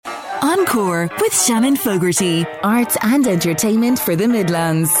Encore with Shannon Fogarty. Arts and entertainment for the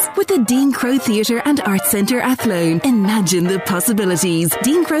Midlands. With the Dean Crowe Theatre and Arts Centre Athlone. Imagine the possibilities.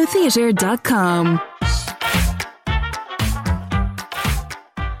 DeanCroweTheatre.com.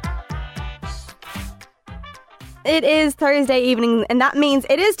 It is Thursday evening, and that means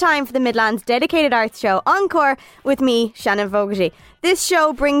it is time for the Midlands dedicated arts show, Encore, with me, Shannon Fogarty. This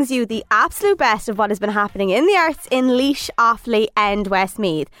show brings you the absolute best of what has been happening in the arts in Laois, Offaly and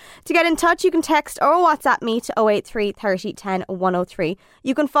Westmeath. To get in touch, you can text or WhatsApp me to 083 30 10 103.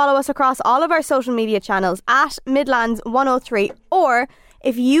 You can follow us across all of our social media channels at Midlands 103, or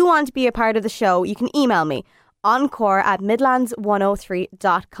if you want to be a part of the show, you can email me,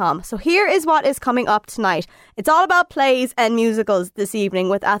 encore@midlands103.com. So here is what is coming up tonight. It's all about plays and musicals this evening,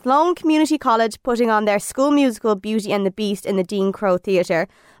 with Athlone Community College putting on their school musical Beauty and the Beast in the Dean Crowe Theatre.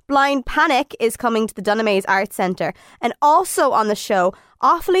 Blind Panic is coming to the Dunamaise Arts Centre. And also on the show,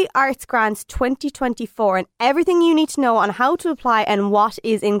 Offaly Arts Grants 2024, and everything you need to know on how to apply and what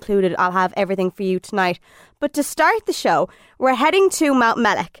is included. I'll have everything for you tonight. But to start the show, we're heading to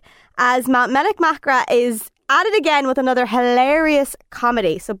Mountmellick, as Mountmellick Macra is at it again with another hilarious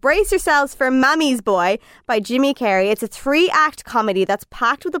comedy. So brace yourselves for Mammy's Boy by Jimmy Carey. It's a 3-act comedy that's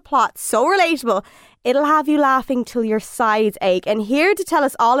packed with a plot so relatable, it'll have you laughing till your sides ache. And here to tell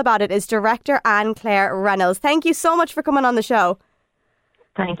us all about it is director Anne-Claire Reynolds. Thank you so much for coming on the show.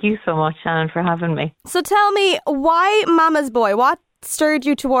 Thank you so much, Shannon, for having me. So tell me, why Mama's Boy? What stirred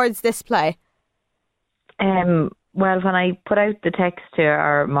you towards this play? Well, when I put out the text to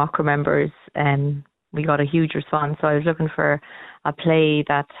our Macra members, we got a huge response. So I was looking for a play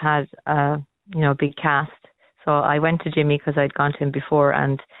that had a big cast. So I went to Jimmy because I'd gone to him before,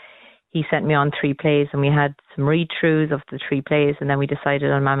 and he sent me on 3 plays, and we had some read-throughs of the 3 plays, and then we decided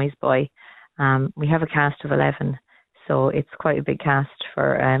on Mammy's Boy. We have a cast of 11, so it's quite a big cast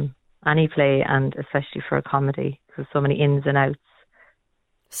for any play, and especially for a comedy, because so many ins and outs.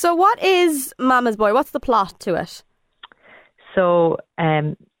 So what is Mama's Boy? What's the plot to it? So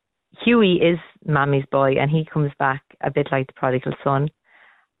Huey is Mammy's boy, and he comes back a bit like the prodigal son,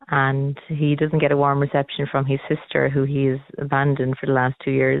 and he doesn't get a warm reception from his sister, who he has abandoned for the last 2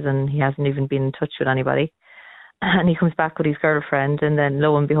 years, and he hasn't even been in touch with anybody. And he comes back with his girlfriend, and then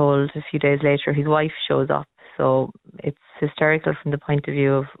lo and behold, a few days later, his wife shows up. So it's hysterical from the point of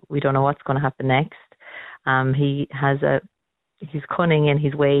view of we don't know what's going to happen next. He's cunning in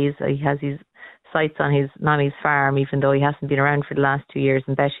his ways. He has his sights on his mammy's farm, even though he hasn't been around for the last 2 years,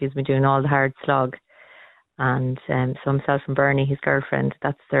 and Betty has been doing all the hard slog. And so himself and Bernie, his girlfriend,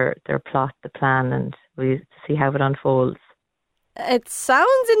 that's their plot, the plan, and we see how it unfolds. It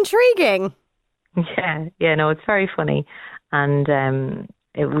sounds intriguing. Yeah, no, it's very funny, and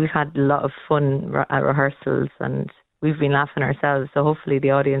we've had a lot of fun at rehearsals, and we've been laughing ourselves. So hopefully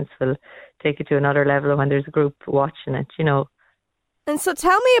the audience will take it to another level when there's a group watching it, And so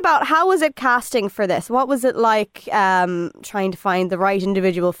tell me about, how was it casting for this? What was it like trying to find the right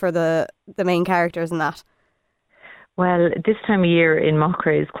individual for the main characters and that? Well, this time of year in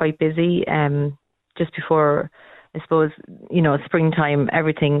Macra is quite busy. Just before, I suppose, springtime,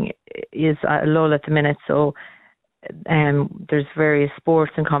 everything is at a lull at the minute. So there's various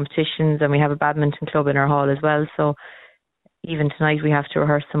sports and competitions, and we have a badminton club in our hall as well. So even tonight we have to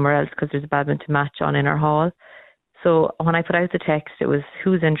rehearse somewhere else because there's a badminton match on in our hall. So when I put out the text, it was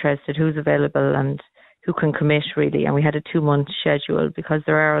who's interested, who's available, and who can commit, really. And we had a 2-month schedule because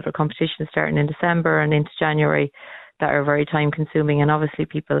there are other competitions starting in December and into January that are very time consuming. And obviously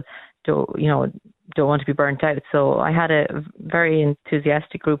people don't want to be burnt out. So I had a very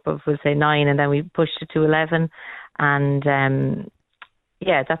enthusiastic group of, we'll say 9, and then we pushed it to 11. And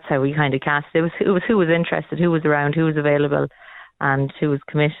that's how we kind of cast. It was who was interested, who was around, who was available, and who was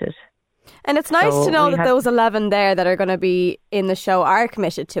committed. And it's nice to know that those 11 there that are going to be in the show are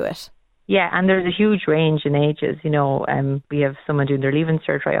committed to it. Yeah, and there's a huge range in ages. We have someone doing their leaving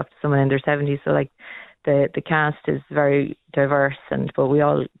cert right up to someone in their 70s. So like the cast is very diverse, but we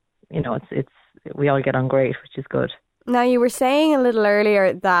all, we all get on great, which is good. Now, you were saying a little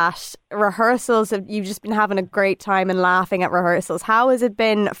earlier that rehearsals, you've just been having a great time and laughing at rehearsals. How has it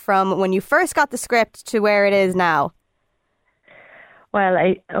been from when you first got the script to where it is now? Well,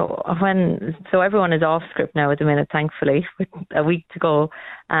 so everyone is off script now at the minute, thankfully, with a week to go.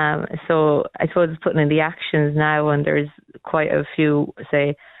 So I suppose it's putting in the actions now, and there's quite a few,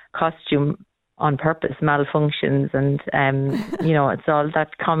 say, costume on purpose malfunctions, and it's all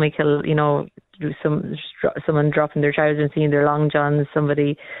that comical, someone dropping their trousers and seeing their long johns,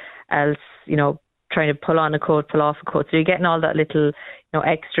 somebody else, trying to pull on a coat, pull off a coat. So you're getting all that little,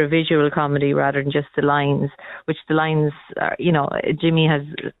 extra visual comedy rather than just the lines, which the lines are, Jimmy has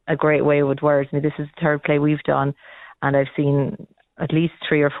a great way with words. I mean, this is the third play we've done, and I've seen at least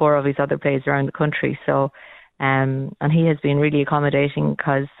 3 or 4 of his other plays around the country. So, and he has been really accommodating,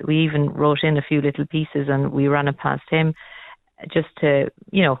 because we even wrote in a few little pieces and we ran it past him just to,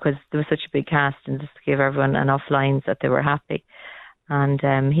 because there was such a big cast, and just to give everyone enough lines that they were happy.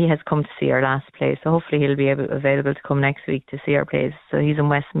 And he has come to see our last play, so hopefully he'll be available to come next week to see our plays. So he's in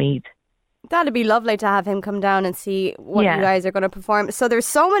Westmeath. That'd be lovely to have him come down and see what you guys are going to perform. So there's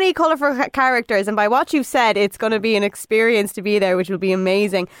so many colourful characters, and by what you've said, it's going to be an experience to be there, which will be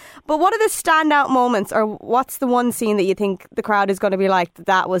amazing. But what are the standout moments, or what's the one scene that you think the crowd is going to be like,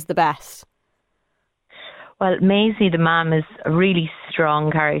 that was the best? Well, Maisie, the mum, is a really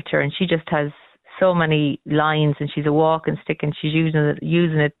strong character, and she just has so many lines, and she's a walking stick, and she's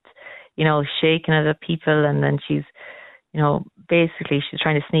using it, shaking it at people, and then she's, basically she's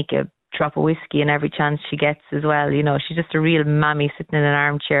trying to sneak a drop of whiskey in every chance she gets as well. She's just a real mammy sitting in an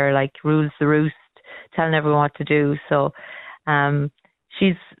armchair, like rules the roost, telling everyone what to do. So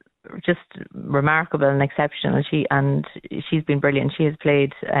she's just remarkable and exceptional. She's been brilliant. She has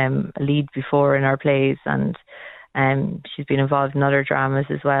played a lead before in our plays, and she's been involved in other dramas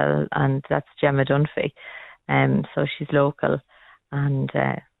as well, and that's Gemma Dunphy. So she's local, and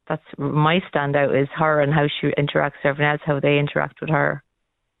that's my standout is her and how she interacts with everyone else, how they interact with her.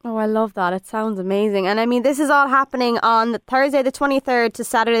 Oh, I love that. It sounds amazing. And I mean, this is all happening on Thursday the 23rd to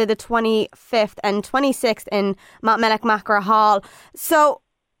Saturday the 25th and 26th in Mountmellick Macra Hall. So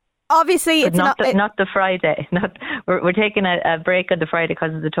obviously it's not the Friday. We're taking a break on the Friday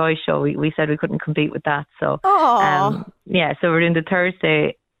because of the toy show. We said we couldn't compete with that. So so we're doing the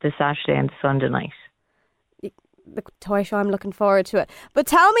Thursday, the Saturday and the Sunday night. The toy show, I'm looking forward to it. But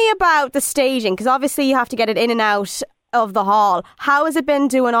tell me about the staging, because obviously you have to get it in and out of the hall. How has it been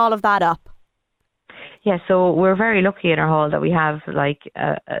doing all of that up? Yeah, so we're very lucky in our hall that we have like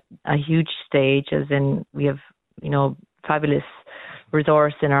a huge stage, as in we have, fabulous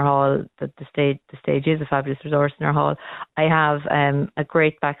resource in our hall. That the stage is a fabulous resource in our hall. I have a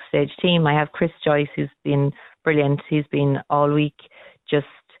great backstage team. I have Chris Joyce, who's been brilliant. He's been all week, just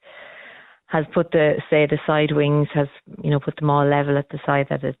has put the side wings, has, put them all level at the side,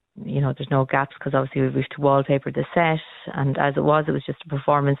 that it, there's no gaps, because obviously we have to wallpaper the set. And as it was just a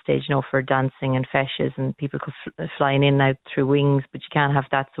performance stage, for dancing and feshes, and people could flying in and out through wings, but you can't have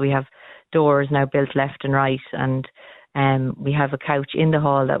that. So we have doors now built left and right, and we have a couch in the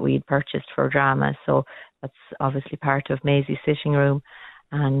hall that we'd purchased for drama. So that's obviously part of Maisie's sitting room.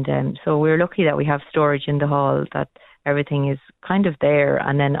 And so we're lucky that we have storage in the hall, that everything is kind of there.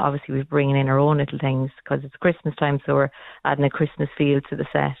 And then obviously we're bringing in our own little things, because it's Christmas time, so we're adding a Christmas feel to the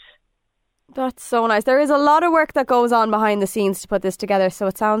set. That's so nice. There is a lot of work that goes on behind the scenes to put this together, so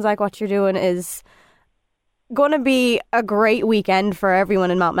it sounds like what you're doing is going to be a great weekend for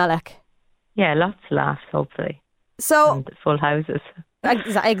everyone in Mountmellick. Yeah, lots of laughs, hopefully. So, and full houses.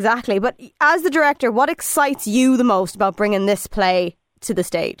 Exactly. But as the director, what excites you the most about bringing this play to the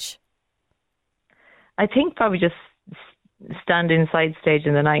stage? I think probably just standing side stage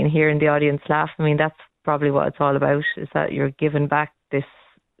in the night and hearing the audience laugh. I mean, that's probably what it's all about, is that you're giving back this,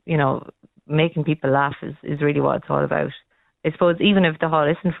 making people laugh is really what it's all about. I suppose even if the hall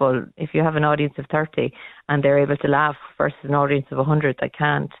isn't full, if you have an audience of 30 and they're able to laugh versus an audience of 100 that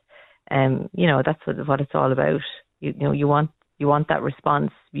can't, that's what it's all about. You want that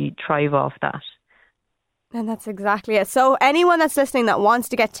response. You thrive off that. And that's exactly it. So anyone that's listening that wants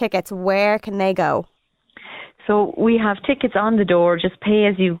to get tickets, where can they go? So we have tickets on the door. Just pay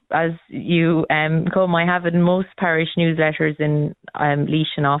as you come. I have it in most parish newsletters in Laois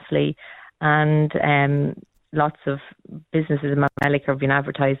and Offaly, and lots of businesses in Mammy have been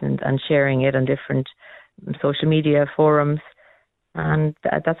advertising and sharing it on different social media forums, and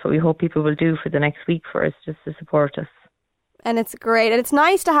that's what we hope people will do for the next week for us, just to support us. And it's great, and it's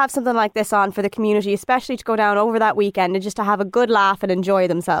nice to have something like this on for the community, especially to go down over that weekend and just to have a good laugh and enjoy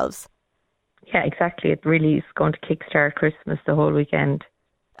themselves. Yeah, exactly. It really is going to kickstart Christmas the whole weekend.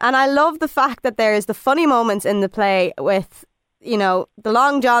 And I love the fact that there's the funny moments in the play with, the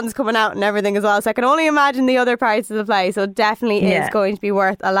long johns coming out and everything as well. So I can only imagine the other parts of the play. So it definitely is going to be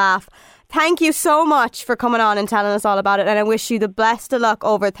worth a laugh. Thank you so much for coming on and telling us all about it. And I wish you the best of luck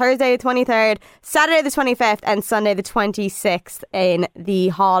over Thursday the 23rd, Saturday the 25th and Sunday the 26th in the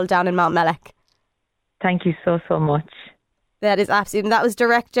hall down in Mountmellick. Thank you so much. That is absolutely. That was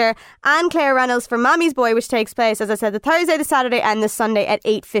director Anne-Claire Reynolds for Mammy's Boy, which takes place, as I said, the Thursday, the Saturday and the Sunday at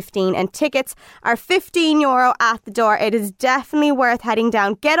 8:15. And tickets are €15 at the door. It is definitely worth heading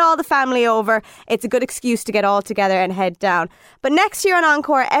down. Get all the family over. It's a good excuse to get all together and head down. But next year on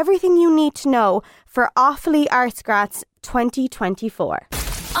Encore, everything you need to know for Offaly Arts Grants 2024.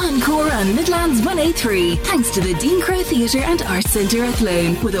 Encore on Midlands 103, thanks to the Dean Crowe Theatre and Arts Centre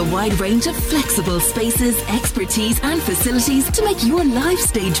Athlone, with a wide range of flexible spaces, expertise and facilities to make your live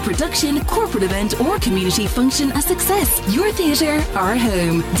stage production, corporate event or community function a success. Your theatre, our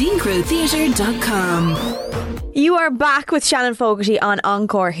home. DeanCroweTheatre.com. You are back with Shannon Fogarty on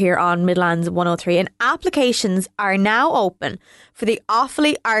Encore here on Midlands 103, and applications are now open for the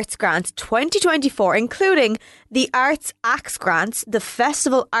Offaly Arts Grants 2024, including the Arts Acts Grants, the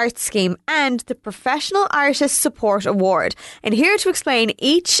Festival Arts Scheme and the Professional Artist Support Award. And here to explain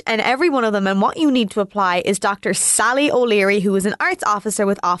each and every one of them and what you need to apply is Dr. Sally O'Leary, who is an Arts Officer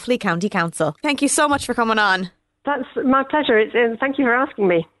with Offaly County Council. Thank you so much for coming on. That's my pleasure. Thank you for asking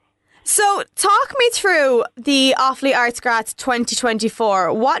me. So talk me through the Offaly Arts Grants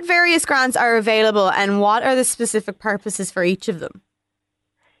 2024. What various grants are available and what are the specific purposes for each of them?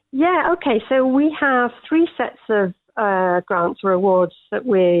 Yeah, okay. So we have 3 sets of grants or awards that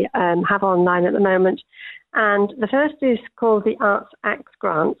we have online at the moment. And the first is called the Arts Acts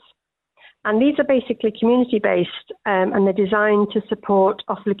Grants. And these are basically community-based and they're designed to support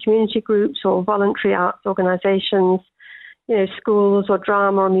Offaly community groups or voluntary arts organisations, schools or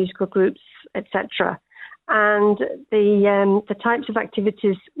drama or musical groups, etc. And the types of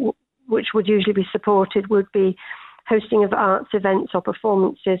activities which would usually be supported would be hosting of arts events or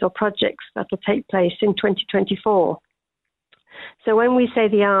performances or projects that will take place in 2024. So when we say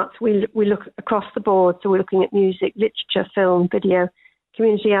the arts, we look across the board. So we're looking at music, literature, film, video,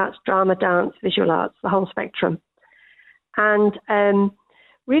 community arts, drama, dance, visual arts, the whole spectrum. And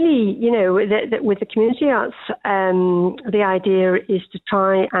really, with the community arts, the idea is to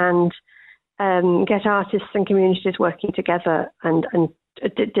try and get artists and communities working together and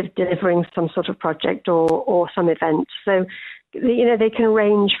delivering some sort of project or some event. So, they can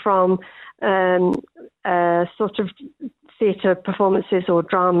range from sort of theatre performances or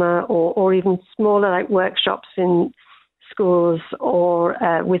drama or even smaller like workshops in schools or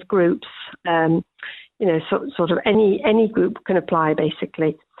with groups. Sort of any group can apply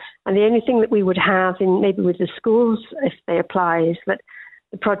basically. And the only thing that we would have in maybe with the schools if they apply is that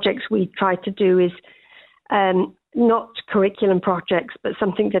the projects we try to do is not curriculum projects, but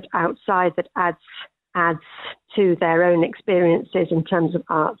something that's outside that adds to their own experiences in terms of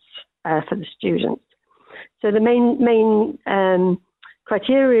arts for the students. So the main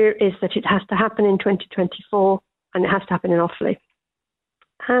criteria is that it has to happen in 2024 and it has to happen in Offaly.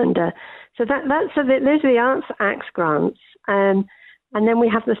 And so those are the Arts Acts grants. And then we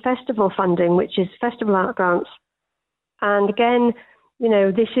have the festival funding, which is Festival Art Grants. And again,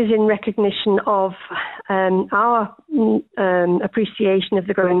 this is in recognition of our appreciation of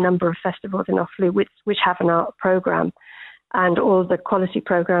the growing number of festivals in Offaly which have an art programme and all the quality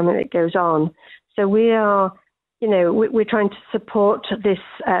programming that goes on. So we are, we're trying to support this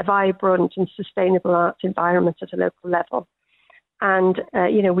vibrant and sustainable arts environment at a local level. And,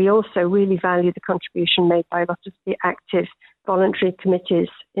 we also really value the contribution made by a lot of the active voluntary committees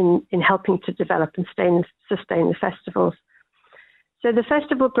in helping to develop and sustain the festivals. So the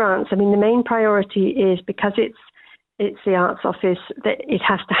festival grants, the main priority is because it's the Arts Office, that it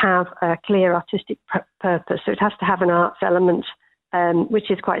has to have a clear artistic purpose. So it has to have an arts element, which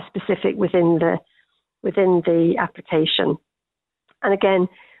is quite specific within the application. And again,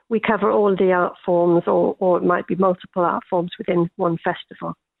 we cover all the art forms, or it might be multiple art forms within one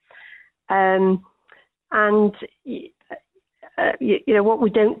festival. What we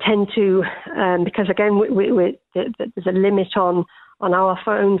don't tend to, because again, there's a limit on our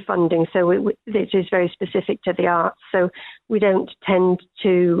own funding, so it is very specific to the arts. So we don't tend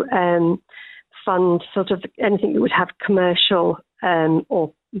to fund sort of anything that would have commercial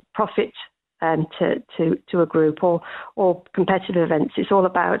or profit to a group or competitive events. It's all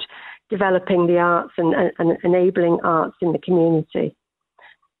about developing the arts and enabling arts in the community.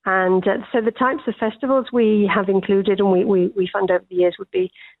 And so the types of festivals we have included and we fund over the years would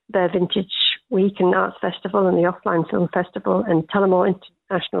be the Vintage Week and Arts Festival and the Offline Film Festival and Tullamore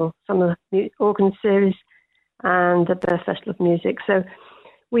International Summer Organ Series and the Birth Festival of Music. So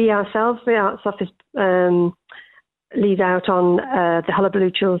we ourselves, the Arts Office, lead out on the Hullabaloo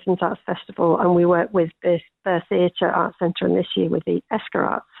Children's Arts Festival, and we work with the Theatre Arts Centre and this year with the Esker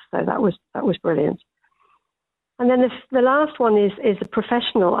Arts. So that was brilliant. And then the last one is the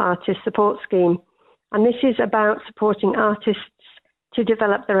Professional Artist Support Scheme. And this is about supporting artists to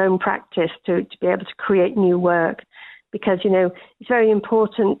develop their own practice, to be able to create new work. Because, it's very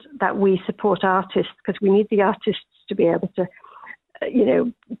important that we support artists, because we need the artists to be able to,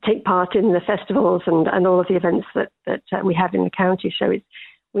 take part in the festivals and all of the events that we have in the county. So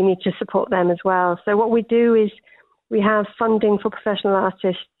we need to support them as well. So what we do is we have funding for professional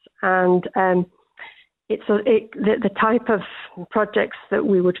artists, and the type of projects that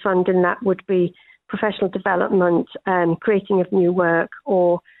we would fund in that would be professional development, creating of new work,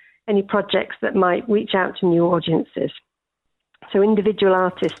 or any projects that might reach out to new audiences. So individual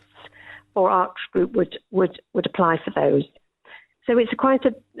artists or arts group would apply for those. So it's quite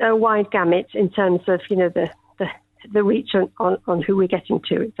a wide gamut in terms of the reach on who we're getting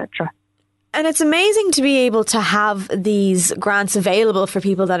to, etc. And it's amazing to be able to have these grants available for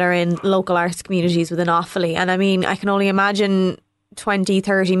people that are in local arts communities within Offaly. And I mean, I can only imagine 20,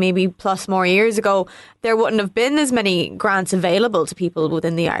 30, maybe plus more years ago, there wouldn't have been as many grants available to people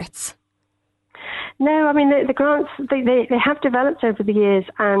within the arts. No, I mean, the grants, they have developed over the years,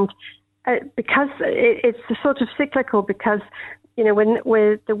 and because it's sort of cyclical, because,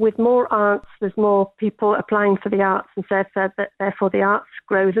 with more arts, there's more people applying for the arts, and therefore the arts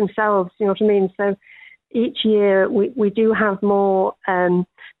grow themselves, you know what I mean? So each year we do have more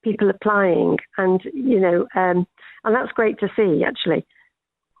people applying, and, and that's great to see, actually.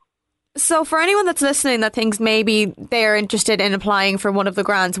 So for anyone that's listening that thinks maybe they're interested in applying for one of the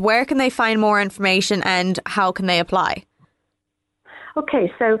grants, where can they find more information and how can they apply?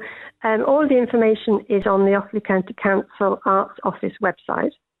 Okay, so all the information is on the Offaly County Council Arts Office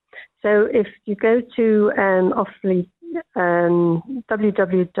website. So if you go to Offaly,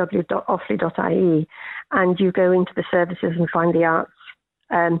 www.offaly.ie, and you go into the services and find the arts,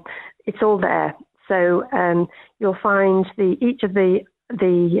 it's all there. So you'll find each of the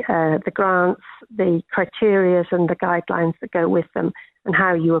grants, the criteria and the guidelines that go with them, and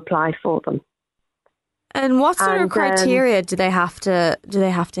how you apply for them. And what sort of criteria do they have to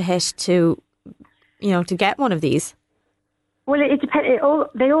hit to get one of these? Well, it depends.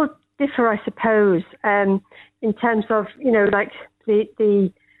 They all differ, I suppose, in terms of like so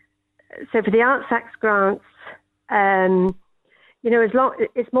for the Arts Act grants. As long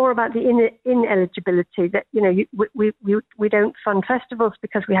it's more about the ineligibility that we don't fund festivals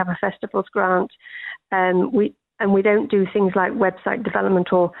because we have a festivals grant, we don't do things like website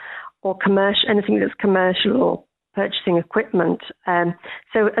development or commercial, anything that's commercial or purchasing equipment.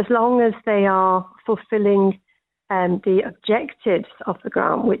 So as long as they are fulfilling the objectives of the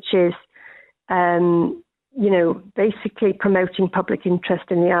grant, which is basically promoting public interest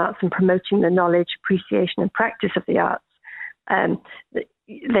in the arts and promoting the knowledge, appreciation and practice of the arts.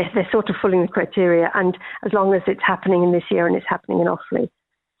 They're sort of filling the criteria, and as long as it's happening in this year and it's happening in Offaly.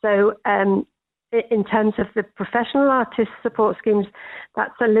 So in terms of the professional artist support schemes,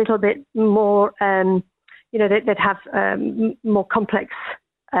 that's a little bit more, they'd have more complex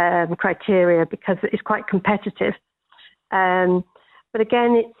criteria because it's quite competitive. But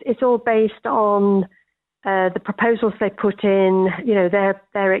again, it's all based on the proposals they put in,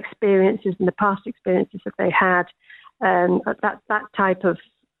 their experiences and the past experiences that they had. That type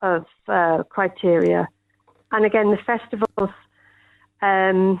of criteria, and again the festivals.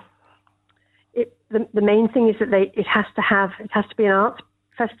 The main thing is that it has to be an arts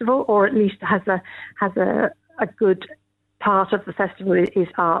festival, or at least has a good part of the festival is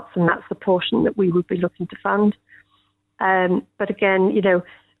arts, and that's the portion that we would be looking to fund. But again,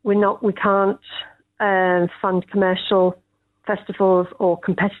 we can't fund commercial festivals or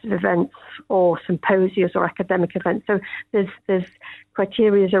competitive events or symposia or academic events. So there's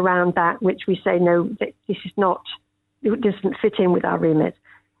criteria around that which we say no, this is not, it doesn't fit in with our remit.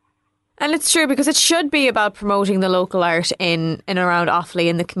 And it's true, because it should be about promoting the local art in and around Offaly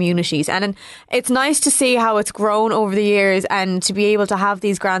in the communities. And it's nice to see how it's grown over the years, and to be able to have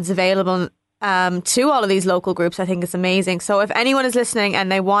these grants available to all of these local groups, I think is amazing. So if anyone is listening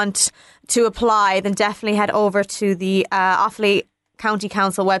and they want to apply, then definitely head over to the Offaly County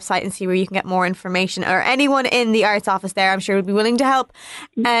Council website and see where you can get more information, or anyone in the arts office there, I'm sure, would be willing to help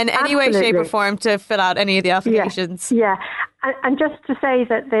in any way, shape or form to fill out any of the applications. Yeah. And just to say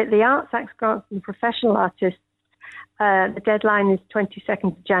that the Arts Act grants and professional artists, the deadline is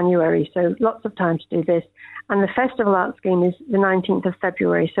 22nd of January, so lots of time to do this. And the Festival Arts Scheme is the 19th of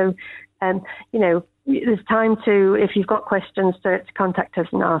February. So, there's time to, if you've got questions, to contact us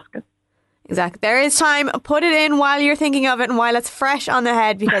and ask us. Exactly. There is time. Put it in while you're thinking of it and while it's fresh on the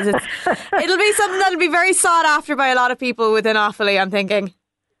head, because it'll be something that'll be very sought after by a lot of people within Offaly, I'm thinking.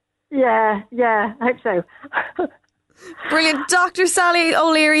 Yeah, I hope so. Brilliant. Dr. Sally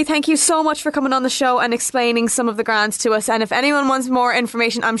O'Leary, thank you so much for coming on the show and explaining some of the grants to us. And if anyone wants more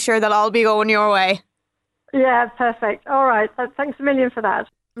information, I'm sure they'll all be going your way. Yeah, perfect. All right. Thanks a million for that.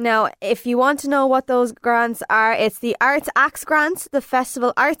 Now, if you want to know what those grants are, it's the Arts Acts Grants, the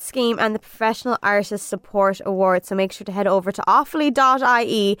Festival Arts Scheme and the Professional Artist Support Award. So make sure to head over to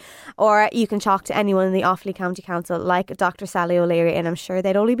offaly.ie, or you can talk to anyone in the Offaly County Council like Dr. Sally O'Leary, and I'm sure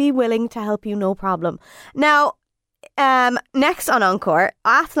they'd only be willing to help you, no problem. Now, next on Encore,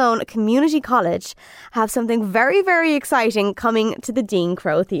 Athlone Community College have something very, very exciting coming to the Dean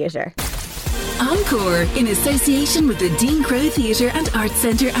Crowe Theatre. Encore, in association with the Dean Crowe Theatre and Arts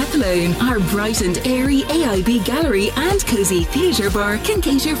Centre Athlone, our bright and airy AIB gallery and cosy theatre bar can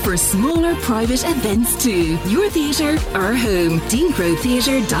cater for smaller private events too. Your theatre, our home.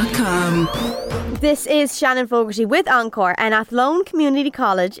 DeanCroweTheatre.com. This is Shannon Fogarty with Encore, and Athlone Community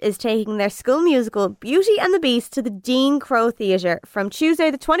College is taking their school musical Beauty and the Beast to the Dean Crowe Theatre from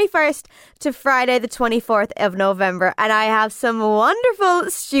Tuesday the 21st to Friday the 24th of November, and I have some wonderful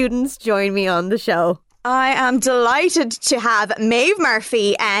students join me on the show. I am delighted to have Maeve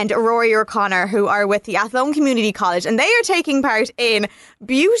Murphy and Rory O'Connor, who are with the Athlone Community College, and they are taking part in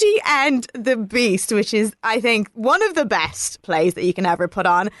Beauty and the Beast, which is, I think, one of the best plays that you can ever put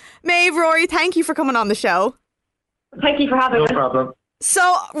on. Maeve, Rory, thank you for coming on the show. Thank you for having us. No problem.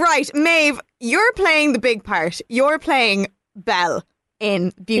 So, right, Maeve, you're playing the big part. You're playing Belle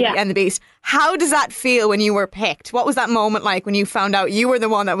in Beauty and the Beast. How does that feel when you were picked? What was that moment like when you found out you were the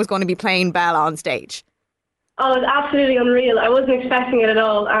one that was going to be playing Belle on stage? Oh, it was absolutely unreal. I wasn't expecting it at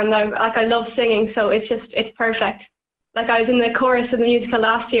all, and I love singing, so it's perfect. Like, I was in the chorus of the musical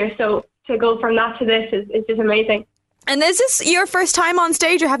last year, so to go from that to this is just amazing. And is this your first time on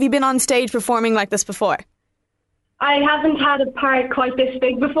stage, or have you been on stage performing like this before? I haven't had a part quite this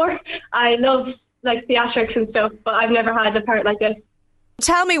big before. I love like theatrics and stuff, but I've never had a part like this.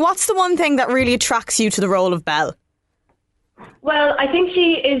 Tell me, what's the one thing that really attracts you to the role of Belle? Well, I think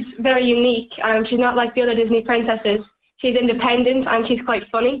she is very unique. She's not like the other Disney princesses. She's independent and she's quite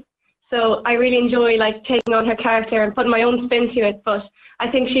funny. So I really enjoy like taking on her character and putting my own spin to it. But I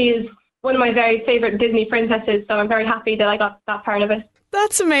think she is one of my very favourite Disney princesses. So I'm very happy that I got that part of it.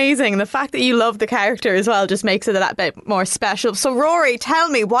 That's amazing. The fact that you love the character as well just makes it that bit more special. So Rory, tell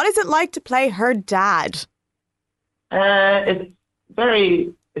me, what is it like to play her dad? It's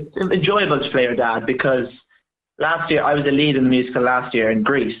enjoyable to play her dad, because last year I was a lead in the musical last year in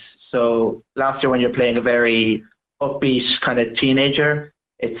Greece. So last year, when you're playing a very upbeat kind of teenager,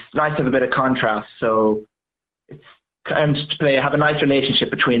 it's nice to have a bit of contrast. So it's kind of have a nice relationship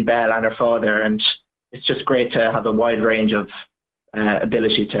between Belle and her father, and it's just great to have a wide range of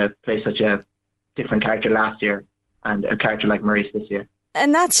ability to play such a different character last year and a character like Maurice this year.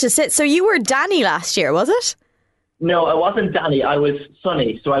 And that's just it. So you were Danny last year, was it? No, I wasn't Danny. I was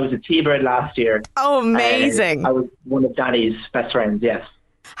Sonny. So I was a T-Bird last year. Oh, amazing. I was one of Danny's best friends, yes.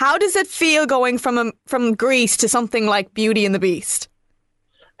 How does it feel going from Greece to something like Beauty and the Beast?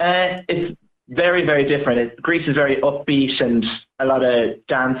 It's very, very different. Greece is very upbeat and a lot of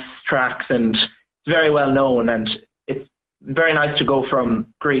dance tracks, and it's very well known. And it's very nice to go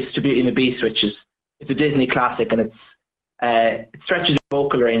from Greece to Beauty and the Beast, which is it's a Disney classic, and it stretches your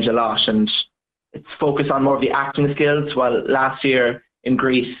vocal range a lot, and it's focused on more of the acting skills, while last year in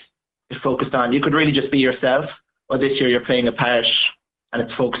Greece it focused on you could really just be yourself, while this year you're playing a part and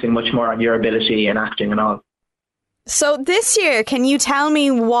it's focusing much more on your ability and acting and all. So this year, can you tell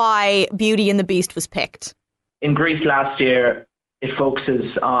me why Beauty and the Beast was picked? In Greece last year, it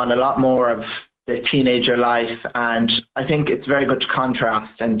focuses on a lot more of the teenager life, and I think it's very good to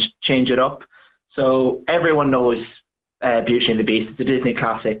contrast and change it up. So everyone knows Beauty and the Beast. It's a Disney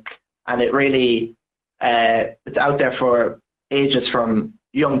classic, and it really it's out there for ages from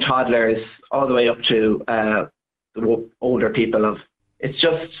young toddlers all the way up to the older people. It's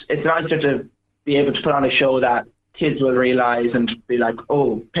nicer to be able to put on a show that kids will realise and be like,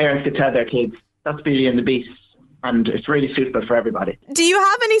 oh, parents could tell their kids that's Beauty and the Beast, and it's really suitable for everybody. Do you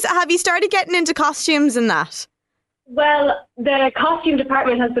have you started getting into costumes and that? Well, the costume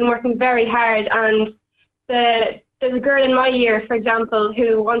department has been working very hard, and there's a girl in my year, for example,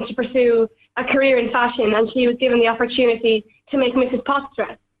 who wants to pursue a career in fashion, and she was given the opportunity to make Mrs. Potts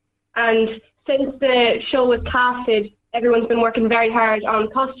dress. And since the show was casted, everyone's been working very hard on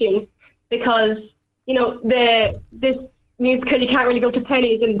costumes, because, you know, this musical, you can't really go to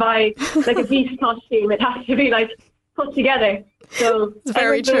Penny's and buy like a Beast costume. It has to be like put together. So it's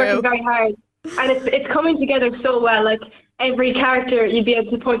very true. Working very hard, and it's coming together so well. Like every character, you'd be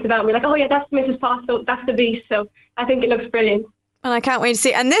able to point it out and be like, oh yeah, that's Mrs. Potts, so that's the Beast. So I think it looks brilliant. And I can't wait to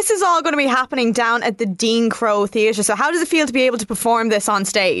see. And this is all going to be happening down at the Dean Crowe Theatre. So how does it feel to be able to perform this on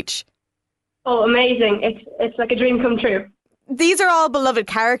stage? Oh, amazing. It's like a dream come true. These are all beloved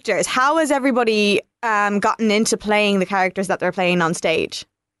characters. How has everybody gotten into playing the characters that they're playing on stage?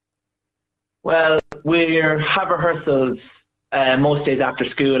 Well, we have rehearsals most days after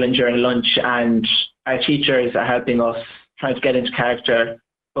school and during lunch, and our teachers are helping us trying to get into character.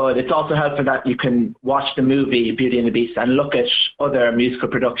 But it's also helpful that you can watch the movie Beauty and the Beast and look at other musical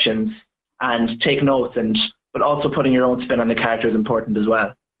productions and take notes, but also putting your own spin on the character is important as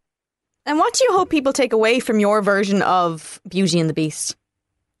well. And what do you hope people take away from your version of Beauty and the Beast?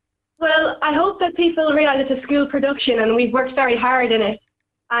 Well, I hope that people realise it's a school production and we've worked very hard in it.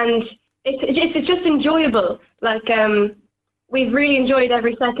 And it's just enjoyable. Like, we've really enjoyed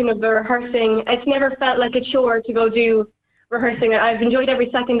every second of the rehearsing. It's never felt like a chore to go do rehearsing. I've enjoyed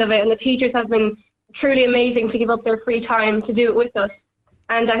every second of it, and the teachers have been truly amazing to give up their free time to do it with us.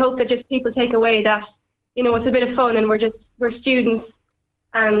 And I hope that just people take away that, you know, it's a bit of fun and we're students,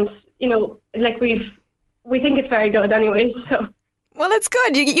 and, you know, like we think it's very good anyway. So. Well, it's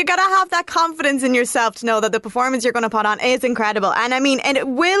good. You got to have that confidence in yourself to know that the performance you're going to put on is incredible. And I mean, and it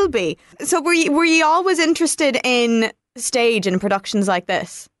will be. So were you always interested in stage and productions like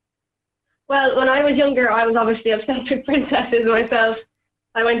this? Well, when I was younger, I was obviously obsessed with princesses myself.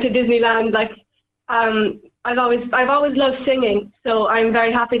 I went to Disneyland. Like, I've always loved singing, so I'm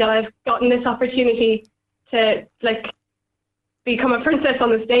very happy that I've gotten this opportunity to like become a princess on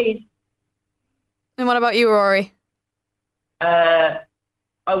the stage. And what about you, Rory?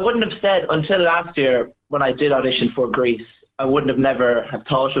 I wouldn't have said until last year when I did audition for Greece, I wouldn't have never have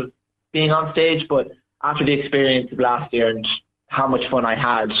thought of being on stage. But after the experience of last year and how much fun I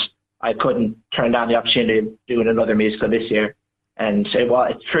had, I couldn't turn down the opportunity of doing another musical this year. And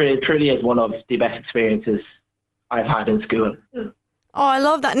it truly is one of the best experiences I've had in school. Oh, I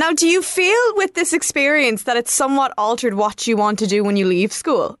love that. Now, do you feel with this experience that it's somewhat altered what you want to do when you leave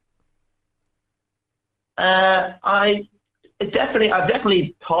school? I've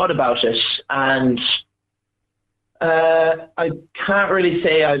definitely thought about it, and I can't really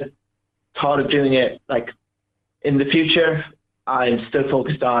say I've thought of doing it like in the future. I'm still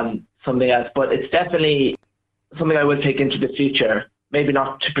focused on something else, but it's definitely something I would take into the future. Maybe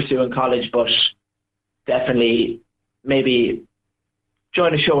not to pursue in college, but definitely maybe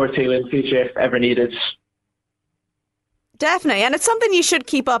join a show or two in the future if ever needed. Definitely, and it's something you should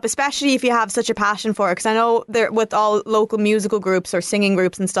keep up, especially if you have such a passion for it, because I know there, with all local musical groups or singing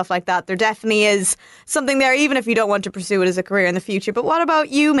groups and stuff like that, there definitely is something there, even if you don't want to pursue it as a career in the future. But what about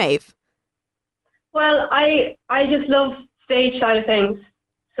you, Maeve? Well, I just love stage side of things.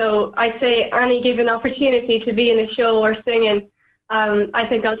 So I'd say any given opportunity to be in a show or singing, I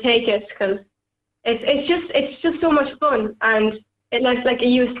think I'll take it, because it's just so much fun, and it looks like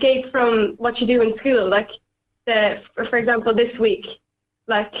you escape from what you do in school. Like for example, this week,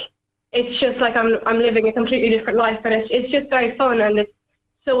 like it's just like I'm living a completely different life, and it's just very fun, and it's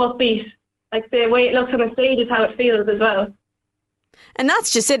so upbeat. Like the way it looks on the stage is how it feels as well. And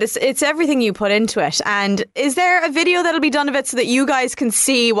that's just it. It's everything you put into it. And is there a video that'll be done of it so that you guys can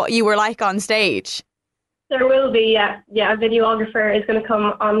see what you were like on stage? There will be, yeah. A videographer is going to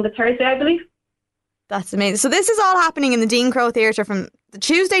come on the Thursday, I believe. That's amazing. So this is all happening in the Dean Crowe Theatre from the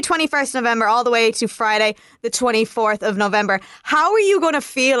Tuesday 21st November all the way to Friday the 24th of November. How are you going to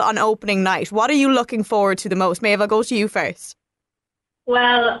feel on opening night? What are you looking forward to the most? Maeve, I'll go to you first.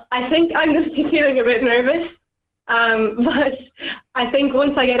 Well, I think I'm going to be feeling a bit nervous. But I think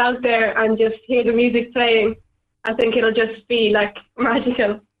once I get out there and just hear the music playing, I think it'll just be like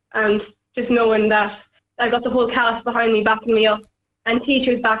magical. And just knowing that I've got the whole cast behind me, backing me up, and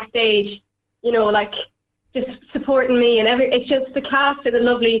teachers backstage, you know, like just supporting me, and it's just the cast is a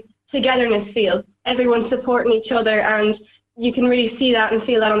lovely togetherness feel. Everyone's supporting each other, and you can really see that and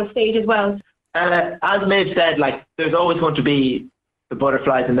feel that on the stage as well. As Maeve said, like there's always going to be the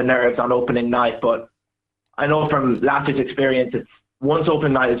butterflies and the nerves on opening night, but I know from last year's experience, it's once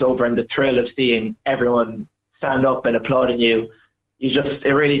opening night is over and the thrill of seeing everyone stand up and applauding you,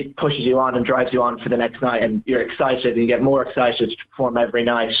 it really pushes you on and drives you on for the next night, and you're excited and you get more excited to perform every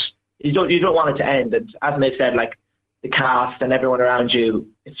night. You don't want it to end, and as Maeve said, like the cast and everyone around you,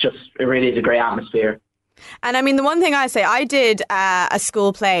 it really is a great atmosphere. And I mean, the one thing I say, I did a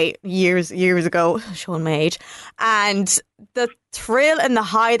school play years ago, showing my age, and the thrill and the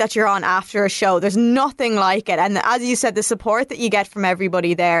high that you're on after a show, there's nothing like it. And as you said, the support that you get from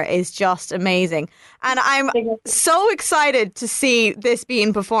everybody there is just amazing. And I'm so excited to see this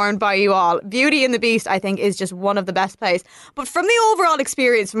being performed by you all. Beauty and the Beast, I think, is just one of the best plays. But from the overall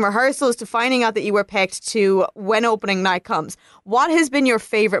experience, from rehearsals to finding out that you were picked to when opening night comes, what has been your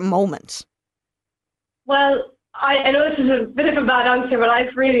favourite moment? Well, I know this is a bit of a bad answer, but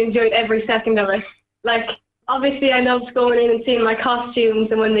I've really enjoyed every second of it. Like, obviously, I loved going in and seeing my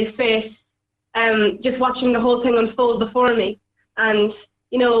costumes and when they fit, just watching the whole thing unfold before me. And,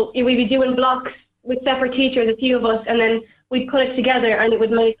 you know, we'd be doing blocks with separate teachers, a few of us, and then we'd put it together and it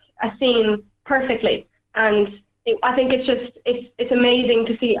would make a scene perfectly. And I think it's amazing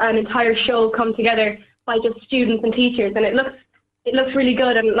to see an entire show come together by just students and teachers. And it looks really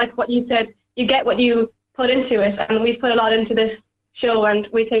good. And like what you said, you get what you put into it. And we've put a lot into this show, and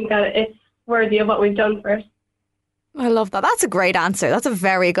we think that it's worthy of what we've done for it. I love that. That's a great answer. That's a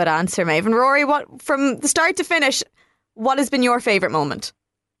very good answer, Maeve. And Rory, what from the start to finish, what has been your favourite moment?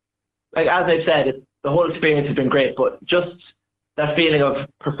 Like, as I've said, the whole experience has been great, but just that feeling of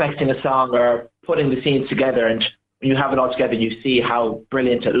perfecting a song or putting the scenes together, and when you have it all together, you see how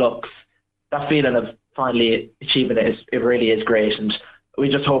brilliant it looks. That feeling of finally achieving it really is great. And we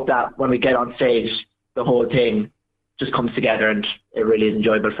just hope that when we get on stage, the whole thing just comes together and it really is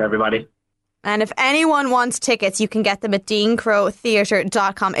enjoyable for everybody. And if anyone wants tickets, you can get them at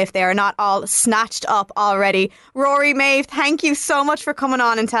deancrowetheatre.com if they are not all snatched up already. Rory, Maeve, thank you so much for coming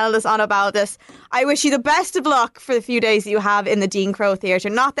on and telling us all about this. I wish you the best of luck for the few days that you have in the Dean Crowe Theatre.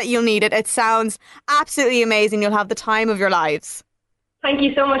 Not that you'll need it. It sounds absolutely amazing. You'll have the time of your lives. Thank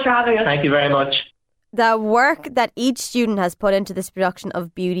you so much for having us. Thank you very much. The work that each student has put into this production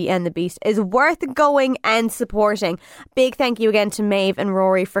of Beauty and the Beast is worth going and supporting. Big thank you again to Maeve and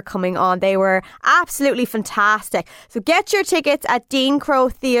Rory for coming on. They were absolutely fantastic. So get your tickets at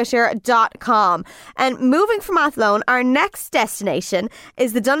deancrowetheatre.com. And moving from Athlone, our next destination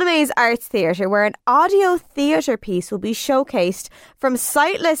is the Dunamaise Arts Theatre, where an audio theatre piece will be showcased from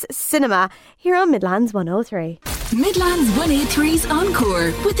Sightless Cinema here on Midlands 103. Midlands 103's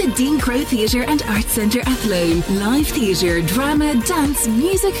Encore with the Dean Crowe Theatre and Arts Centre Athlone. Live theatre, drama, dance,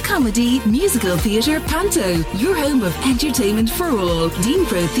 music, comedy, musical theatre, panto. Your home of entertainment for all.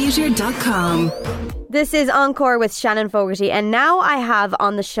 DeanCroweTheatre.com. This is Encore with Shannon Fogarty, and now I have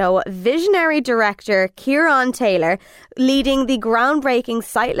on the show visionary director Kieran Taylor leading the groundbreaking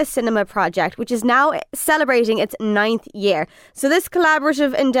Sightless Cinema project, which is now celebrating its 9th year. So this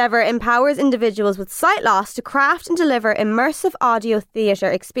collaborative endeavour empowers individuals with sight loss to craft and deliver immersive audio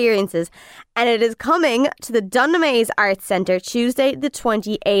theatre experiences, and it is coming to the Dunamaise Arts Centre Tuesday the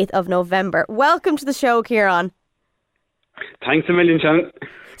 28th of November. Welcome to the show, Kieran. Thanks a million, Shannon.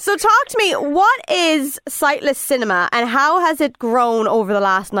 So talk to me, what is Sightless Cinema and how has it grown over the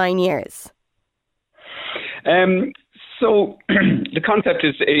last 9 years? So the concept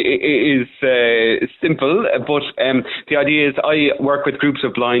is simple, but the idea is I work with groups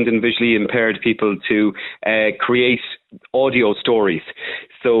of blind and visually impaired people to create audio stories.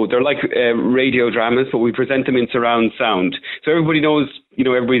 So they're like radio dramas, but we present them in surround sound. So everybody knows,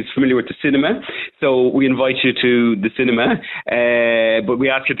 everybody's familiar with the cinema. So we invite you to the cinema, but we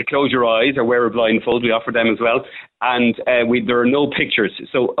ask you to close your eyes or wear a blindfold. We offer them as well. And there are no pictures.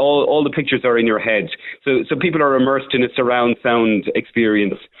 So all the pictures are in your head. So people are immersed in a surround sound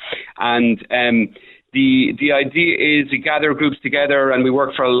experience. And the idea is we gather groups together and we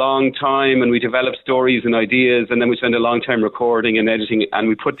work for a long time and we develop stories and ideas, and then we spend a long time recording and editing, and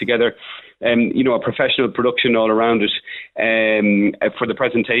we put together a professional production all around it for the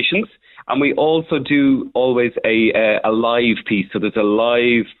presentations. And we also do always a live piece. So there's a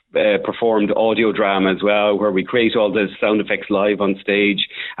live performed audio drama as well, where we create all the sound effects live on stage.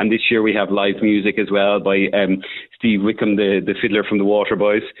 And this year we have live music as well by Steve Wickham, the fiddler from the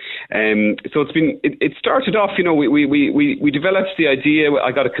Waterboys. So it started off, we developed the idea.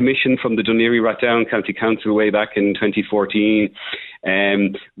 I got a commission from the Dún Laoghaire County Council way back in 2014.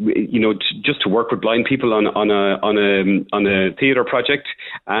 Just to work with blind people on a theatre project,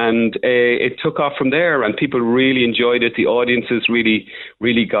 and it took off from there, and people really enjoyed it. The audiences really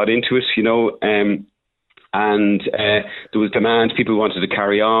got into it, and there was demand. People wanted to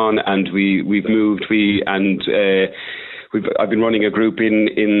carry on, and we've moved. I've been running a group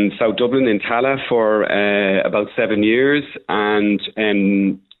in South Dublin in Tala for about 7 years, and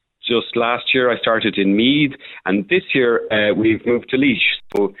just last year I started in Meath, and this year we've moved to Laois.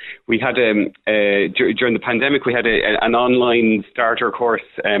 So we had during the pandemic we had an online starter course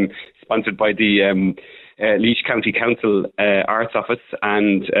sponsored by the Laois County Council Arts Office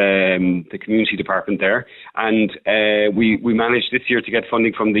and the Community Department there, and we managed this year to get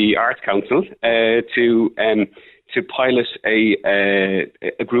funding from the Arts Council to pilot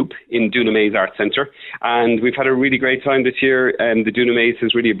a group in Dunamaise Arts Centre, and we've had a really great time this year. The Dunamaise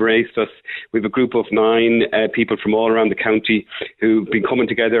has really embraced us. We have a group of 9 people from all around the county who've been coming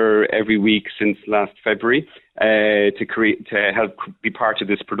together every week since last February to help be part of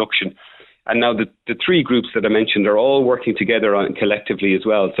this production. And now the 3 groups that I mentioned are all working together collectively as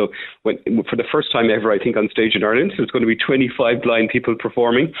well. So for the first time ever, I think, on stage in Ireland, there's going to be 25 blind people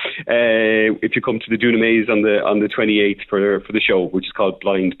performing if you come to the Dunamaise on the 28th for the show, which is called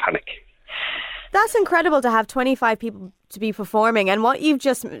Blind Panic. That's incredible to have 25 people to be performing. And what you've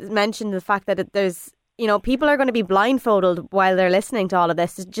just mentioned, the fact that there's, people are going to be blindfolded while they're listening to all of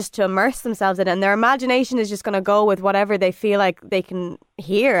this, just to immerse themselves in it, and their imagination is just going to go with whatever they feel like they can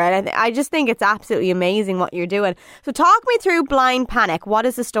hear. And I just think it's absolutely amazing what you're doing. So talk me through Blind Panic. What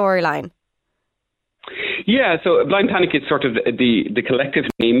is the storyline? Yeah, so Blind Panic is sort of the collective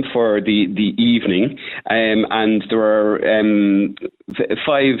name for the evening, and there are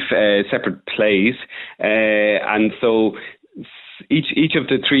 5 separate plays, and so each of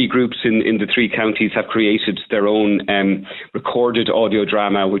the 3 groups in the 3 counties have created their own recorded audio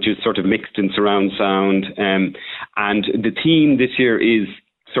drama, which is sort of mixed in surround sound. And the theme this year is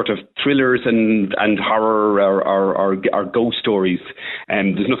sort of thrillers and horror or ghost stories.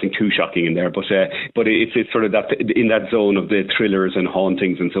 There's nothing too shocking in there, but it's sort of that in that zone of the thrillers and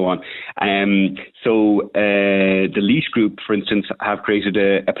hauntings and so on. So the Laois group, for instance, have created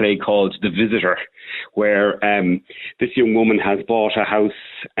a play called The Visitor, where this young woman has bought a house.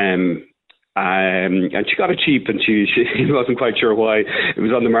 And she got it cheap, and she wasn't quite sure why. It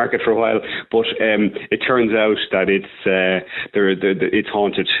was on the market for a while, but it turns out that it's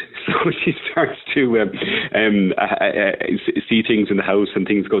haunted. So she starts to see things in the house, and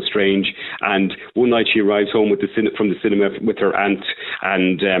things go strange. And one night she arrives home from the cinema with her aunt,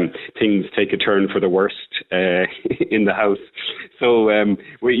 and things take a turn for the worst in the house. So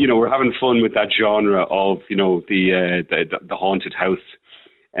we're having fun with that genre of the haunted house.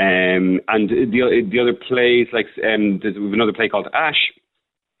 And the other plays, like we have another play called Ash,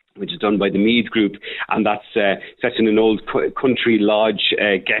 which is done by the Meath group, and that's set in an old country lodge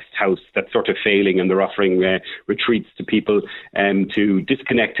guest house that's sort of failing, and they're offering retreats to people to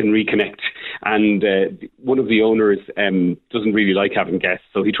disconnect and reconnect. And one of the owners doesn't really like having guests,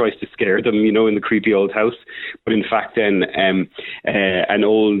 so he tries to scare them, in the creepy old house. But in fact, then an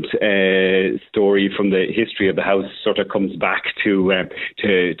old story from the history of the house sort of comes back to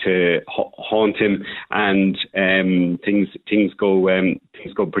haunt him, and things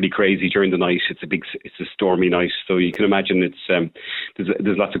go pretty crazy during the night. It's a stormy night, so you can imagine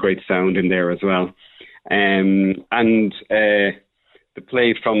there's lots of great sound in there as well. The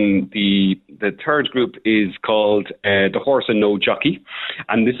play from the 3rd group is called The Horse and No Jockey,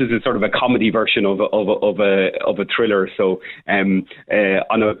 and this is a sort of a comedy version of a thriller. So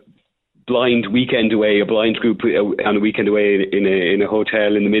on a blind weekend away, a blind group on a weekend away in a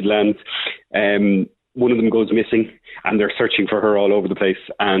hotel in the Midlands, one of them goes missing, and they're searching for her all over the place,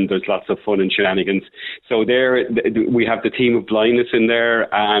 and there's lots of fun and shenanigans. So there we have the theme of blindness in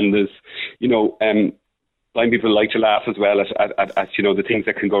there, and there's blind people like to laugh as well at the things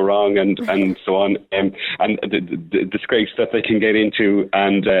that can go wrong and so on, and the scrapes that they can get into,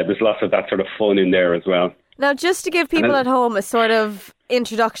 and there's lots of that sort of fun in there as well. Now, just to give people at home a sort of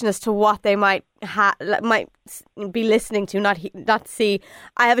introduction as to what they might be listening to, not see,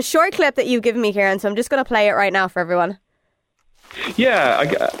 I have a short clip that you've given me here, and so I'm just going to play it right now for everyone. Yeah.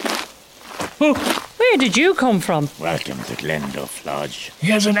 Where did you come from? Welcome to Glenduff Lodge.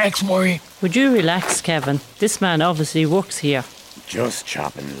 Here's an axe, Murray. Would you relax, Kevin? This man obviously works here. Just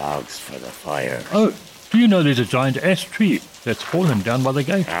chopping logs for the fire. Oh, do you know there's a giant ash tree that's fallen down by the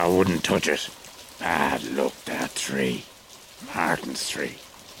gate? I wouldn't touch it. Look, that tree. Martin's tree.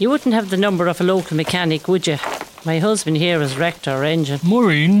 You wouldn't have the number of a local mechanic, would you? My husband here has wrecked our engine.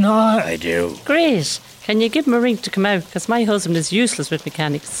 Maureen, I do. Great. Can you give him a ring to come out? Because my husband is useless with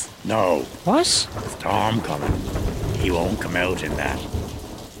mechanics. No. What? Storm coming. He won't come out in that.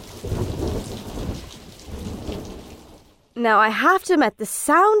 Now, I have to admit, the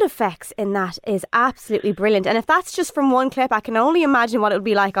sound effects in that is absolutely brilliant. And if that's just from one clip, I can only imagine what it would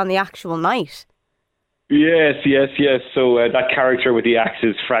be like on the actual night. Yes. So that character with the axe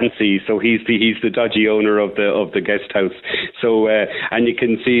is Francie. So he's the dodgy owner of the guest house. So and you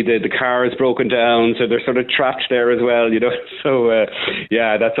can see the car is broken down, so they're sort of trapped there as well, you know. So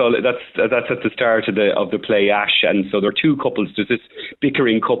that's all. That's at the start of the play Ash, and so there are two couples. There's this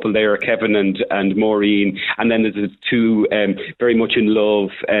bickering couple there, Kevin and Maureen, and then there's two very much in love,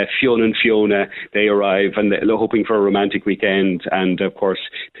 Fiona and Fiona. They arrive and they're hoping for a romantic weekend, and of course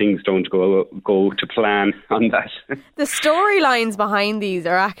things don't go to plan on that. The storylines behind these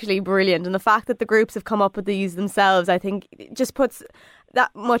are actually brilliant, and the fact that the groups have come up with these themselves, I think, just puts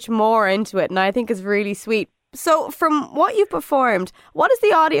that much more into it, and I think is really sweet. So from what you've performed, what is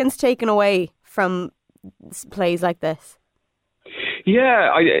the audience taken away from plays like this? Yeah,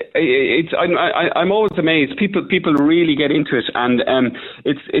 I'm always amazed. People really get into it, and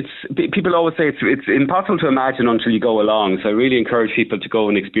it's people always say it's impossible to imagine until you go along. So I really encourage people to go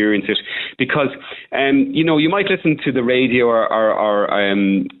and experience it, because you might listen to the radio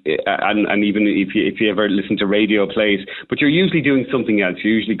and even if you ever listen to radio plays, but you're usually doing something else.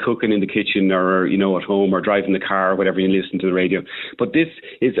 You're usually cooking in the kitchen, or at home, or driving the car, or whatever you listen to the radio. But this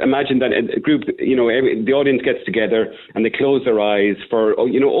is, imagine that a group, the audience gets together and they close their eyes for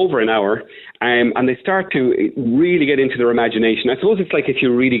over an hour, and they start to really get into their imagination. I suppose it's like if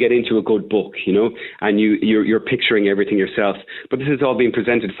you really get into a good book, and you're picturing everything yourself. But this is all being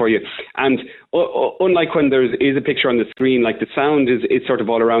presented for you, and unlike when there is a picture on the screen, like the sound is sort of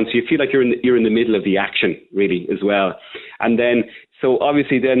all around, so you feel like you're in the middle of the action really as well. And then, so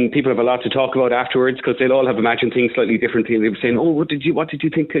obviously then people have a lot to talk about afterwards, because they'll all have imagined things slightly differently. They'll be saying, oh, what did you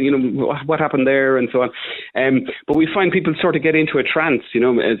think, what happened there, and so on. But we find people sort of get into a trance,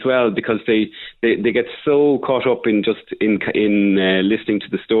 as well, because they get so caught up in listening to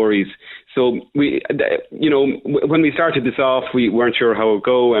the stories. So we, when we started this off, we weren't sure how it would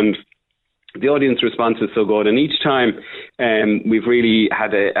go, and the audience response is so good, and each time we've really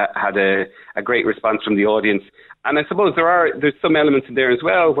had a great response from the audience. And I suppose there's some elements in there as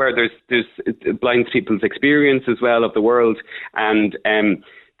well where there's blind people's experience as well of the world, and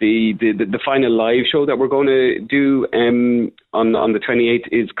the final live show that we're going to do on the 28th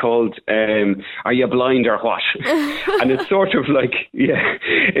is called Are You Blind or What? And it's sort of like,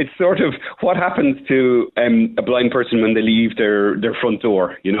 it's sort of what happens to a blind person when they leave their front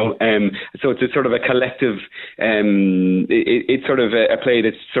door, so it's a sort of a collective, it's sort of a play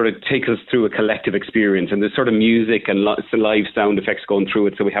that sort of takes us through a collective experience, and there's sort of music and live sound effects going through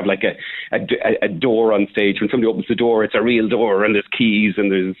it. So we have like a door on stage. When somebody opens the door, it's a real door, and there's keys,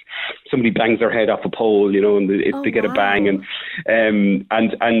 and there's somebody bangs their head off a pole, and they get a bang, and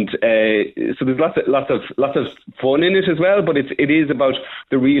so there's lots of fun in it as well. But it is about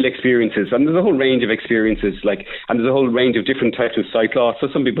the real experiences, and there's a whole range of experiences, and there's a whole range of different types of sight loss. So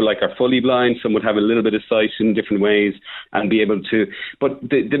some people are fully blind, some would have a little bit of sight in different ways and be able to. But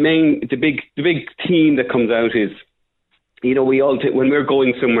the big theme that comes out is, we all when we're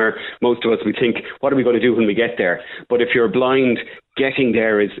going somewhere, most of us, we think, what are we going to do when we get there? But if you're blind, getting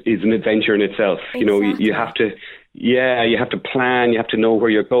there is an adventure in itself. Exactly. You have to. Yeah, you have to plan, you have to know where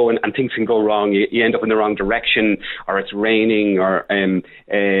you're going, and things can go wrong. You end up in the wrong direction, or it's raining, or and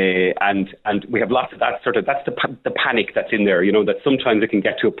we have lots of that sort of, that's the panic that's in there, that sometimes it can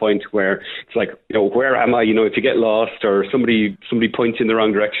get to a point where it's like, where am I, if you get lost, or somebody points in the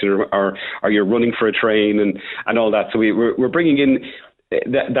wrong direction, or you're running for a train and all that. So we're bringing in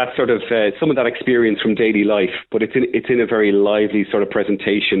that sort of some of that experience from daily life, but it's in a very lively sort of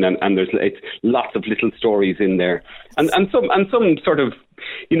presentation, and there's lots of little stories in there, and some sort of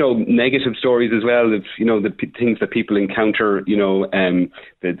negative stories as well, of the things that people encounter, the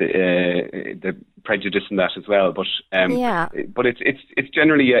prejudice in that as well, but but it's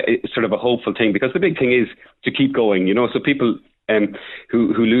generally a sort of a hopeful thing, because the big thing is to keep going, so people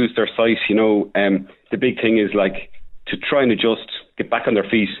who lose their sight, the big thing is like to try and adjust, get back on their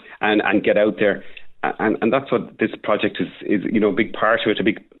feet, and get out there, and that's what this project is a big part of it. A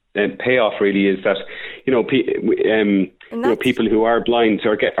big payoff really is that people who are blind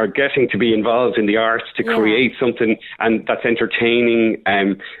are getting to be involved in the arts to create something, and that's entertaining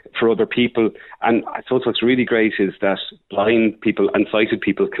for other people. And I suppose what's really great is that blind people and sighted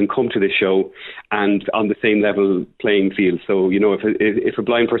people can come to this show and on the same level playing field. So if a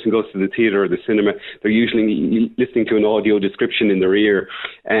blind person goes to the theatre or the cinema, they're usually listening to an audio description in their ear,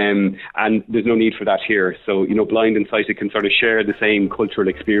 and there's no need for that here. So blind and sighted can sort of share the same cultural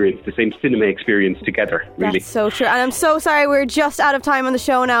experience, the same cinema experience together, really. That's so true. And I'm so sorry we're just out of time on the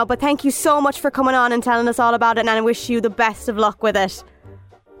show now, but thank you so much for coming on and telling us all about it, and I wish you the best of luck with it.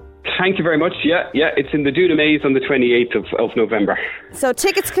 Thank you very much. Yeah, it's in the Dunamaise on the 28th of November. So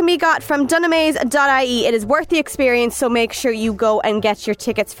tickets can be got from dunamaise.ie. It is worth the experience, so make sure you go and get your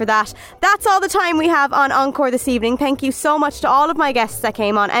tickets for that. That's all the time we have on Encore this evening. Thank you so much to all of my guests that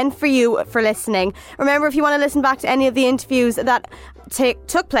came on, and for you for listening. Remember, if you want to listen back to any of the interviews that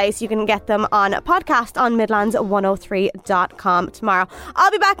took place, you can get them on a podcast on Midlands103.com tomorrow.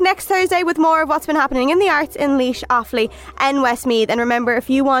 I'll be back next Thursday with more of what's been happening in the arts in Laois, Offaly and Westmeath. And remember, if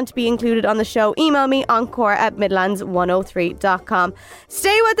you want to be included on the show, email me encore@Midlands103.com.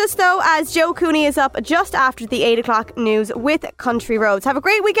 Stay with us though, as Joe Cooney is up just after the 8 o'clock news with Country Roads. Have a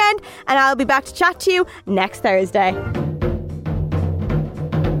great weekend, and I'll be back to chat to you next Thursday.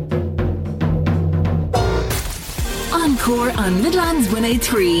 Encore on Midlands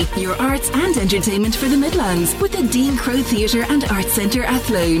 103, your arts and entertainment for the Midlands, with the Dean Crowe Theatre and Arts Centre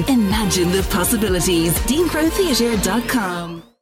Athlone. Imagine the possibilities. DeanCroweTheatre.com.